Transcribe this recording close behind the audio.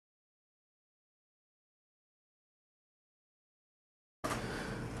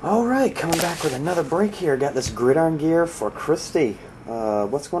Alright, coming back with another break here. Got this gridiron gear for Kristie.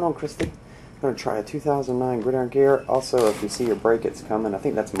 What's going on, Kristie? I'm going to try a 2009 gridiron gear. Also, if you see your break, it's coming. I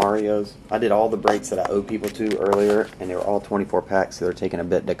think that's Mario's. I did all the breaks that I owe people to earlier, and they were all 24 packs, so they're taking a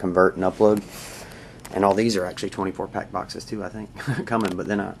bit to convert and upload. And all these are actually 24 pack boxes too, I think, coming. But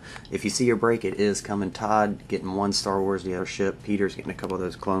then if you see your break, it is coming. Todd getting one Star Wars, the other ship. Peter's getting a couple of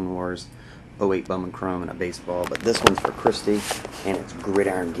those Clone Wars. 08 Bowman Chrome and a baseball, but this one's for Kristie, and it's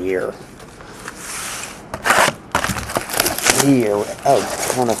gridiron gear. Here, I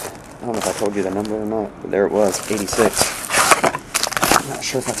don't know if I told you the number or not, but there it was, 86. I'm not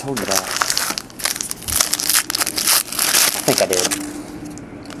sure if I told you that. I think I did.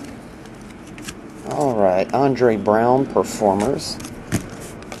 Alright, Andre Brown Performers.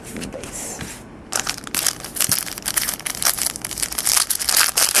 Base.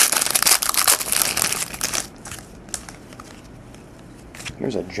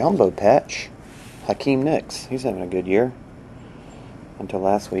 Here's a jumbo patch. Hakeem Nicks. He's having a good year. Until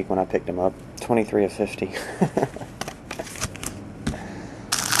last week when I picked him up. 23 of 50.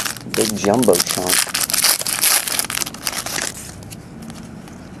 Big jumbo chunk.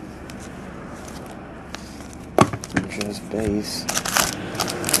 Just base.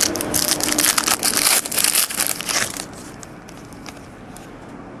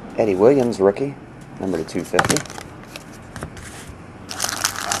 Eddie Williams, rookie. Number to 250.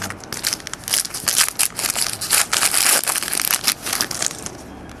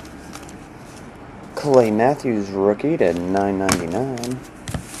 Clay Matthews, rookie to $9.99.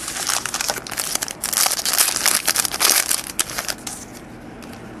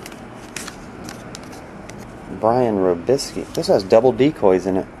 Brian Robisky. This has double decoys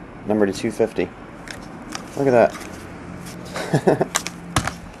in it. Number to 250. Look at that.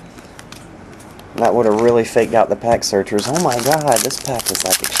 That would have really faked out the pack searchers. Oh my god, this pack is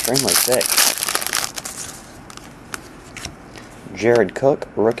like extremely thick. Jared Cook,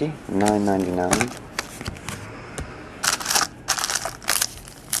 rookie, $9.99.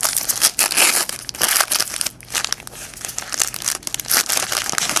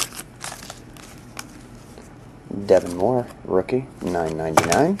 Devin Moore, rookie,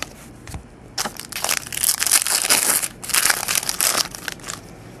 $9.99.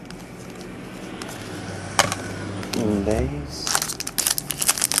 Base.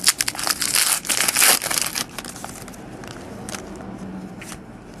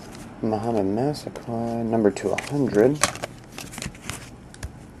 Muhammad Massacre, number to 100.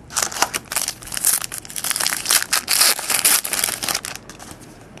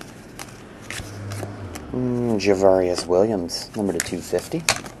 Javarius Williams, number to 250.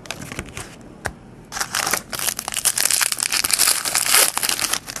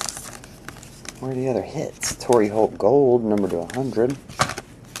 Where are the other hits? Torrey Holt Gold, number to 100.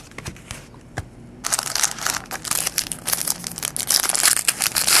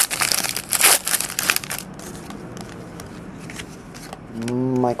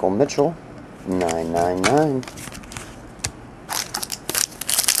 Michael Mitchell, $9.99.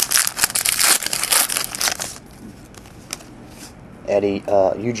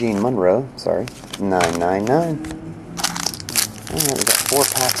 Eugene Monroe, sorry, $9.99. Alright, we got 4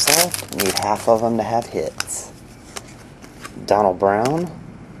 packs left. Need half of them to have hits. Donald Brown,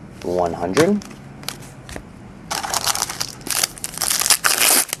 $100.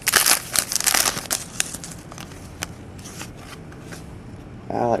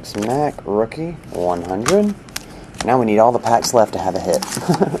 Alex Mack, rookie, $100. Now we need all the packs left to have a hit.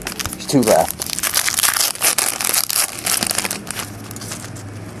 There's 2 left.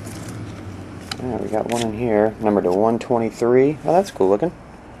 We got one in here, number to 123. Oh, that's cool looking.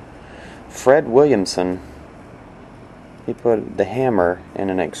 Fred Williamson. He put the hammer in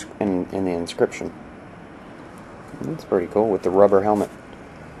the inscription. That's pretty cool with the rubber helmet.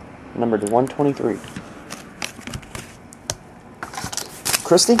 Number to 123.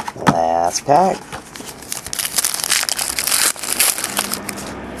 Kristie, last pack.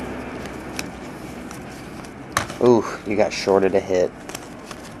 Ooh, you got shorted a hit.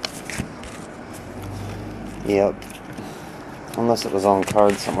 Yep. Unless it was on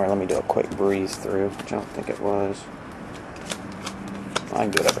cards somewhere. Let me do a quick breeze through, which I don't think it was. I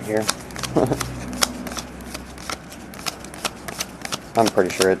can do it over here. I'm pretty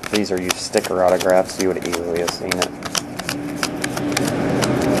sure these are used sticker autographs, so you would easily have seen it.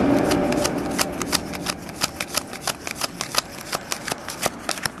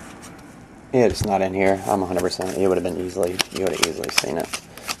 Yeah, it's not in here. I'm 100%. You would have easily seen it.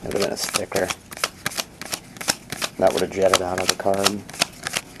 It would have been a sticker. That would have jetted out of the card.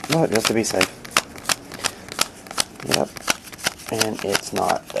 But just to be safe. Yep. and it's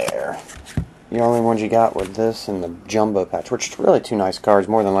not there. The only ones you got were this and the jumbo patch, which is really two nice cards.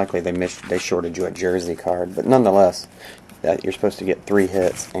 More than likely they shorted you a jersey card, but nonetheless, that you're supposed to get 3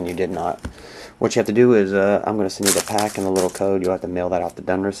 hits and you did not. What you have to do is I'm going to send you the pack and the little code. You'll have to mail that out to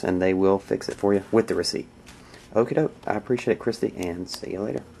Donruss, and they will fix it for you with the receipt. Okie doke. I appreciate it, Kristie, and see you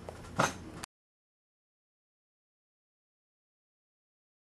later.